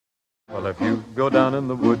Well, if you go down in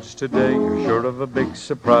the woods today, you're sure of a big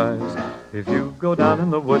surprise. If you go down in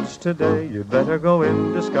the woods today, you'd better go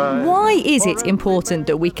in disguise. Why is it important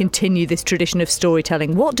that we continue this tradition of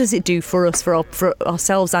storytelling? What does it do for us, for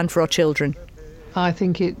ourselves and for our children? I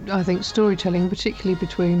think storytelling, particularly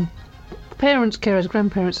between parents, carers,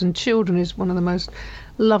 grandparents and children, is one of the most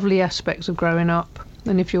lovely aspects of growing up.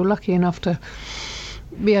 And if you're lucky enough to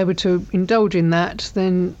be able to indulge in that,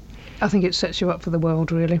 then I think it sets you up for the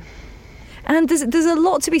world, really. And there's a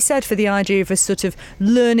lot to be said for the idea of us sort of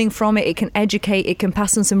learning from it. It can educate, it can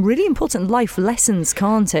pass on some really important life lessons,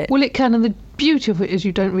 can't it? Well, it can, and the beauty of it is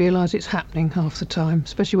you don't realise it's happening half the time,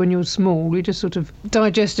 especially when you're small. You just sort of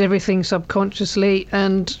digest everything subconsciously,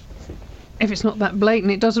 and if it's not that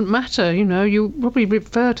blatant, it doesn't matter, you know. You'll probably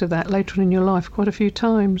refer to that later on in your life quite a few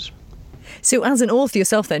times. So as an author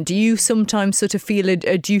yourself then, do you sometimes sort of feel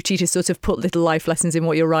a duty to sort of put little life lessons in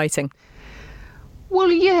what you're writing? Well,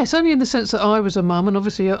 yes, only in the sense that I was a mum, and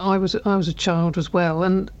obviously I was a child as well.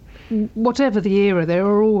 And whatever the era, there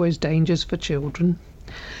are always dangers for children.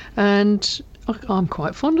 And I'm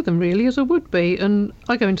quite fond of them, really, as I would be. And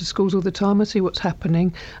I go into schools all the time. I see what's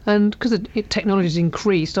happening. And because technology's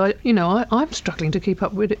increased, I'm struggling to keep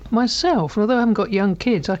up with it myself. And although I haven't got young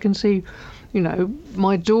kids, I can see,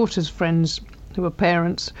 my daughter's friends who are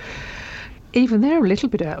parents, even they're a little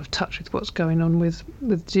bit out of touch with what's going on with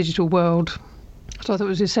the digital world. So I thought it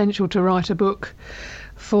was essential to write a book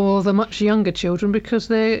for the much younger children because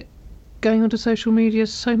they're going onto social media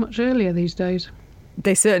so much earlier these days.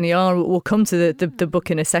 They certainly are. We'll come to the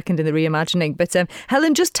book in a second in the reimagining. But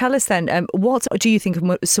Helen, just tell us then, what do you think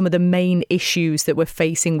of some of the main issues that we're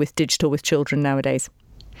facing with digital with children nowadays?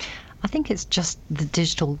 I think it's just the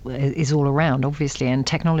digital is all around, obviously, and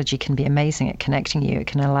technology can be amazing at connecting you. It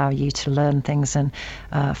can allow you to learn things and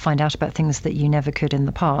find out about things that you never could in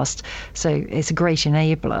the past. So it's a great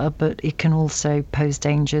enabler, but it can also pose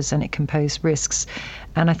dangers and it can pose risks.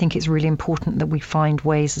 And I think it's really important that we find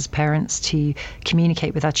ways as parents to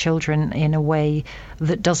communicate with our children in a way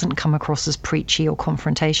that doesn't come across as preachy or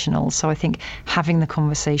confrontational. So I think having the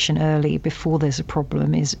conversation early before there's a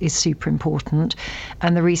problem is super important.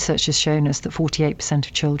 And the research has shown us that 48%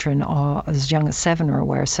 of children are as young as 7 are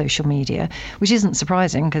aware of social media, which isn't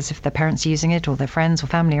surprising because if their parents are using it or their friends or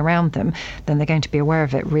family around them, then they're going to be aware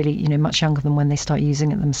of it really, much younger than when they start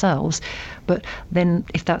using it themselves. But then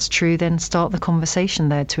if that's true, then start the conversation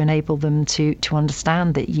there to enable them to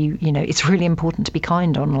understand that it's really important to be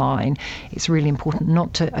kind online. It's really important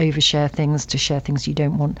not to overshare things, to share things you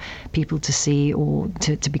don't want people to see or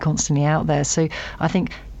to be constantly out there. So I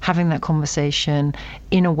think having that conversation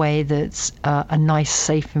in a way that's a nice,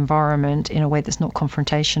 safe environment, in a way that's not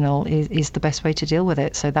confrontational, is the best way to deal with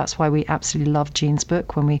it. So that's why we absolutely loved Jean's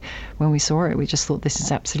book when we saw it. We just thought this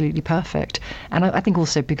is absolutely perfect. And I think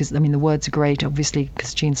also because, the words are great, obviously,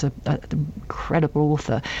 because Jean's an incredible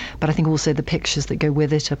author, but I think also the pictures that go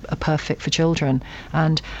with it are perfect for children.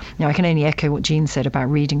 And I can only echo what Jean said about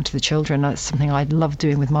reading to the children. That's something I love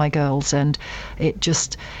doing with my girls, and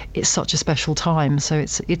it's such a special time. So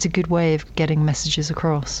it's a good way of getting messages across.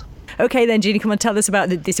 OK then, Jeannie, come on, tell us about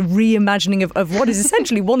this reimagining of what is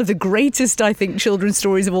essentially one of the greatest, I think, children's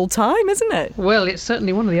stories of all time, isn't it? Well, it's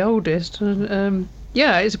certainly one of the oldest.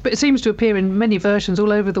 It seems to appear in many versions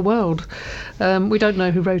all over the world. We don't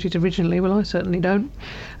know who wrote it originally. Well, I certainly don't.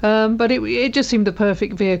 But it just seemed the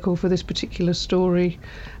perfect vehicle for this particular story.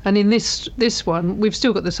 And in this one, we've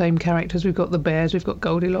still got the same characters. We've got the bears, we've got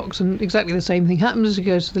Goldilocks, and exactly the same thing happens as he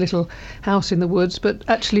goes to the little house in the woods. But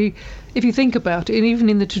actually, if you think about it, and even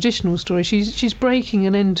in the traditional story, she's breaking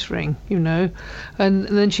and entering, and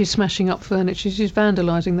then she's smashing up furniture, she's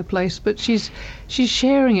vandalising the place, but she's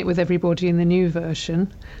sharing it with everybody in the new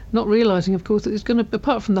version, not realising, of course, that it's going to,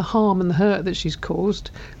 apart from the harm and the hurt that she's caused,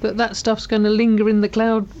 that stuff's going to linger in the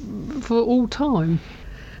cloud for all time.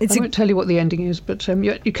 I won't tell you what the ending is, but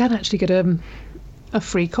you can actually get a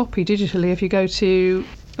free copy digitally if you go to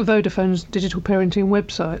Vodafone's digital parenting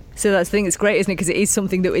website. So that's the thing, it's great, isn't it? Because it is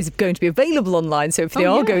something that is going to be available online. So if they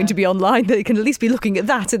are going to be online, they can at least be looking at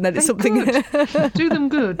that, and then it's something. Do them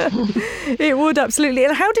good. It would, absolutely.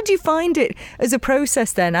 And how did you find it as a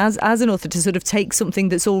process then, as an author, to sort of take something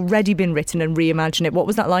that's already been written and reimagine it? What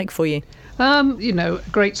was that like for you? A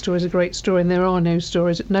great story is a great story, and there are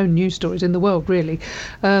no new stories in the world, really.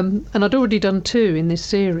 And I'd already done 2 in this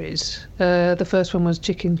series. The first one was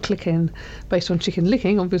Chicken Clickin', based on Chicken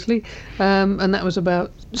Licking, obviously, and that was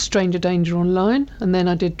about stranger danger online. And then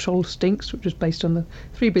I did Troll Stinks, which was based on the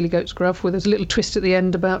Three Billy Goats Gruff, where there's a little twist at the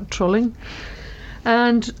end about trolling.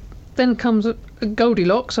 And then comes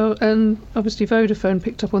Goldilocks, and obviously Vodafone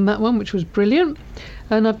picked up on that one, which was brilliant.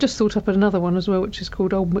 And I've just thought up another one as well, which is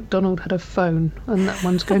called Old MacDonald Had a Phone, and that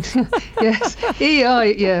one's going to yes,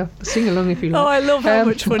 yeah, sing along if you like. Oh, I love how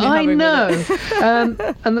much fun you're having with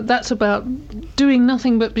it. And that's about doing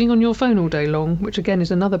nothing but being on your phone all day long, which again is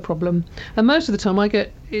another problem. And most of the time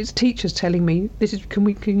it's teachers telling me,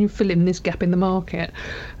 can you fill in this gap in the market?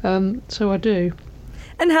 So I do.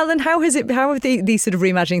 And Helen, how have these sort of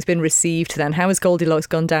reimaginings been received then? How has Goldilocks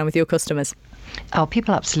gone down with your customers? Oh,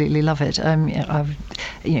 people absolutely love it. I've,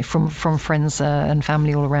 from friends and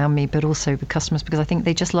family all around me, but also with customers, because I think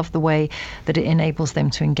they just love the way that it enables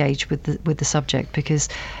them to engage with the subject. Because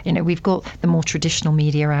we've got the more traditional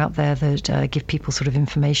media out there that give people sort of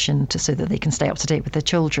information so that they can stay up to date with their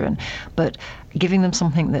children, but giving them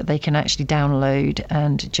something that they can actually download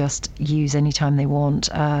and just use anytime they want,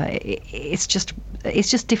 it's just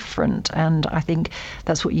different. And I think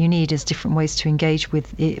that's what you need, is different ways to engage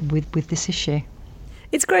with this issue.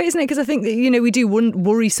 It's great, isn't it? Because I think that, we do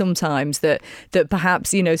worry sometimes that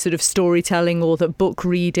perhaps, sort of storytelling or that book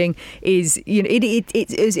reading is,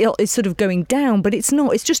 it's sort of going down, but it's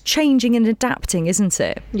not. It's just changing and adapting, isn't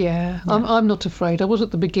it? Yeah. I'm not afraid. I was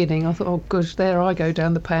at the beginning. I thought, oh, gosh, there I go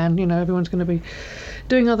down the pan. Everyone's going to be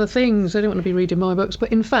doing other things. They don't want to be reading my books.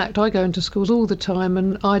 But in fact, I go into schools all the time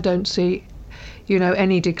and I don't see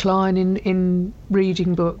any decline in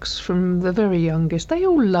reading books from the very youngest. They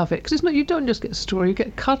all love it, because you don't just get a story, you get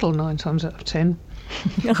a cuddle 9 times out of 10.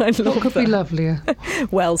 I love what could that. Be lovelier?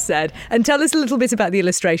 Well said. And tell us a little bit about the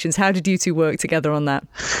illustrations. How did you two work together on that?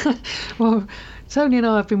 Well, Tony and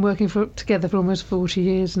I have been working together for almost 40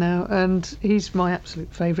 years now, and he's my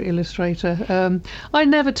absolute favourite illustrator. I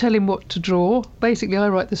never tell him what to draw. Basically, I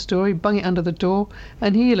write the story, bung it under the door,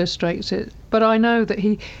 and he illustrates it. But I know that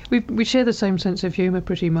we share the same sense of humour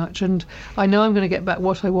pretty much, and I know I'm going to get back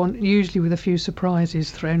what I want, usually with a few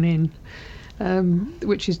surprises thrown in,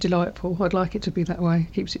 which is delightful. I'd like it to be that way.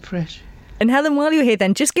 Keeps it fresh. And Helen, while you're here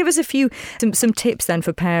then, just give us some tips then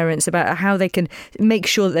for parents about how they can make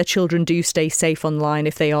sure that their children do stay safe online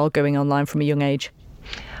if they are going online from a young age.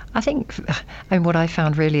 I think, what I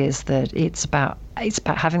found really is that it's about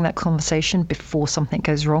having that conversation before something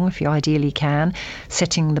goes wrong, if you ideally can,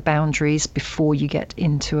 setting the boundaries before you get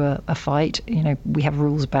into a fight. We have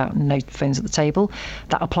rules about no phones at the table.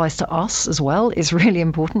 That applies to us as well. It's really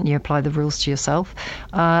important you apply the rules to yourself.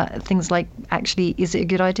 Things like, actually, is it a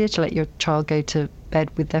good idea to let your child go to bed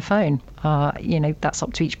with their phone? That's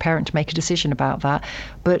up to each parent to make a decision about that.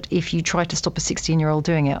 But if you try to stop a 16-year-old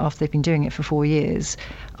doing it after they've been doing it for 4 years,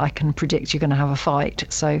 I can predict you're going to have a fight.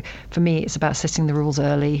 So for me, it's about setting the rules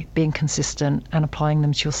early, being consistent and applying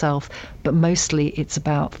them to yourself. But mostly it's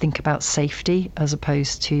about safety, as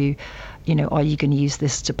opposed to, are you going to use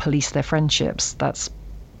this to police their friendships? That's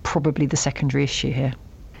probably the secondary issue here.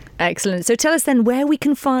 Excellent. So tell us then where we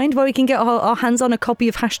can get our hands on a copy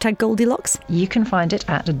of #Goldilocks. You can find it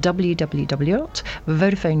at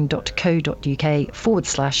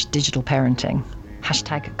www.vodafone.co.uk/digital parenting.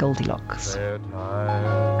 #Goldilocks.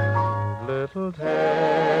 Little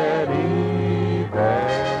Teddy.